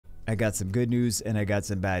I got some good news and I got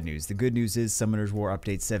some bad news. The good news is Summoners War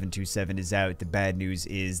Update 727 is out. The bad news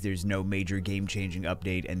is there's no major game-changing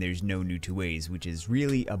update and there's no new 2As, which is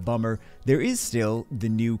really a bummer. There is still the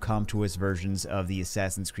new ComToUs versions of the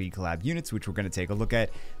Assassin's Creed collab units, which we're going to take a look at.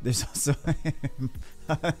 There's also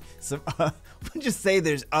we'll just say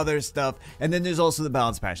there's other stuff, and then there's also the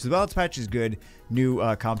balance patch. The balance patch is good. New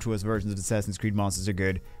ComToUs versions of Assassin's Creed monsters are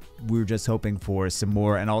good. We were just hoping for some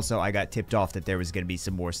more, and also I got tipped off that there was going to be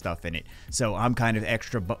some more stuff in it. So I'm kind of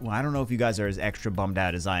extra, well, I don't know if you guys are as extra bummed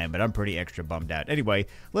out as I am, but I'm pretty extra bummed out. Anyway,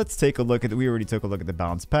 let's take a look at, we already took a look at the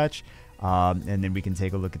balance patch, and then we can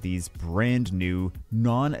take a look at these brand new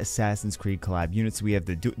non-Assassin's Creed collab units. We have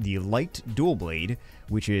the Light Dual Blade,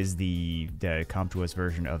 which is the ComToUs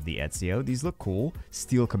version of the Ezio. These look cool.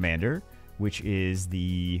 Steel Commander, which is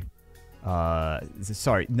the...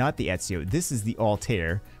 sorry, not the Ezio. This is the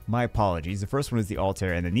Altair. My apologies. The first one is the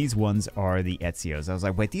Altair, and then these ones are the Ezios. I was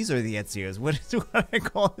like, wait, these are the Ezios. What do I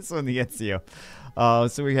call this one the Ezio?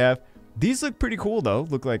 So we have, these look pretty cool though.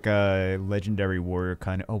 Look like a legendary warrior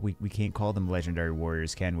kind of. Oh, we can't call them legendary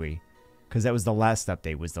warriors, can we? Because that was the last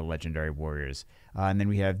update, was the legendary warriors. And then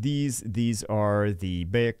we have these. These are the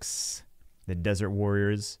Bix, the desert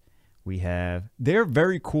warriors. We have, they're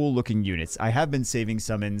very cool looking units. I have been saving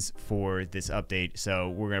summons for this update, so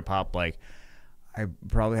we're going to pop like, I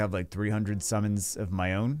probably have like 300 summons of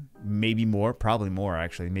my own, maybe more, probably more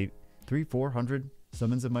actually, maybe 300-400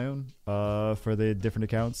 summons of my own for the different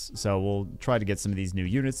accounts. So we'll try to get some of these new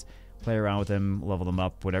units, play around with them, level them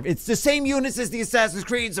up, whatever. It's the same units as the Assassin's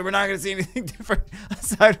Creed, so we're not going to see anything different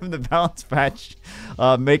aside from the balance patch,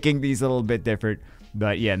 making these a little bit different.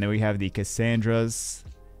 But yeah, and then we have the Cassandras.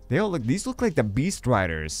 They all look, these look like the Beast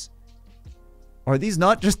Riders. Are these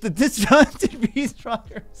not just the disjointed Beast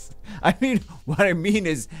Riders? I mean, what I mean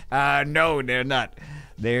is, no, they're not.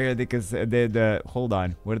 They're the, hold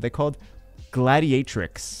on, what are they called?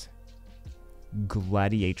 Gladiatrix.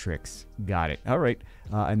 Gladiatrix. Got it. All right.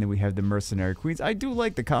 And then we have the Mercenary Queens. I do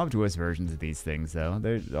like the ComToUs versions of these things, though.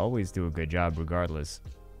 They always do a good job regardless.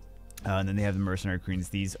 And then they have the Mercenary Queens.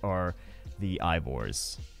 These are the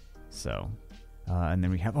Ivors. So... and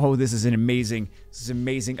then we have, oh, this is an amazing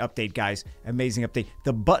update, guys. Amazing update.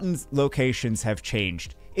 The buttons locations have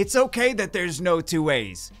changed. It's okay that there's no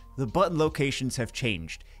 2As. The button locations have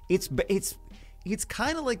changed. It's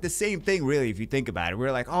kind of like the same thing, really, if you think about it.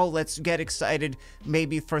 We're like, oh, let's get excited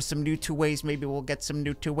maybe for some new 2As. Maybe we'll get some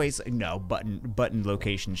new 2As. No, button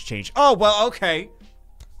locations change. Oh, well, okay.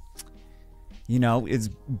 You know, it's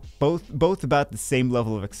both about the same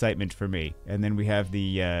level of excitement for me. And then we have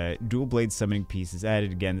the dual blade summoning pieces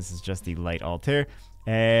added. Again, this is just the light Altair.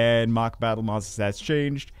 And mock battle monster stats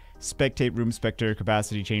changed. Spectate room spectator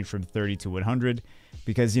capacity changed from 30 to 100.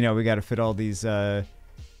 Because, you know, we got to fit all these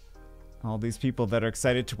people that are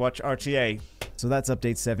excited to watch RTA. So that's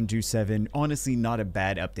update 727. Honestly, not a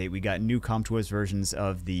bad update. We got new ComToUs versions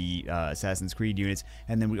of the Assassin's Creed units,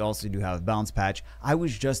 and then we also do have a balance patch. I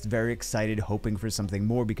was just very excited, hoping for something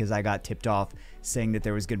more because I got tipped off saying that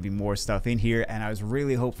there was going to be more stuff in here, and I was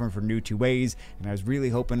really hoping for new 2As, and I was really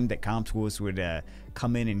hoping that ComToUs would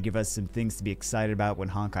come in and give us some things to be excited about when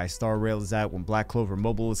Honkai Star Rail is out, when Black Clover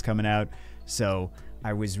Mobile is coming out. So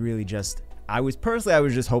I was really just... I was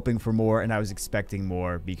just hoping for more, and I was expecting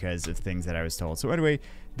more because of things that I was told. So anyway,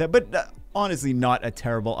 honestly, not a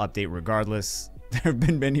terrible update regardless. There have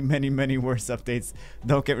been many worse updates.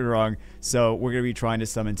 Don't get me wrong. So we're going to be trying to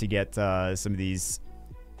summon to get some of these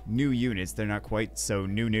new units. They're not quite so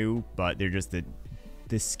new, but they're just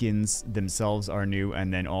the skins themselves are new,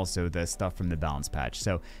 and then also the stuff from the balance patch.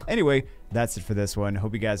 So anyway, that's it for this one.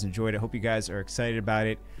 Hope you guys enjoyed it. Hope you guys are excited about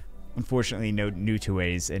it. Unfortunately, no new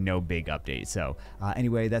 2As and no big updates. So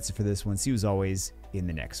anyway, that's it for this one. See you as always in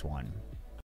the next one.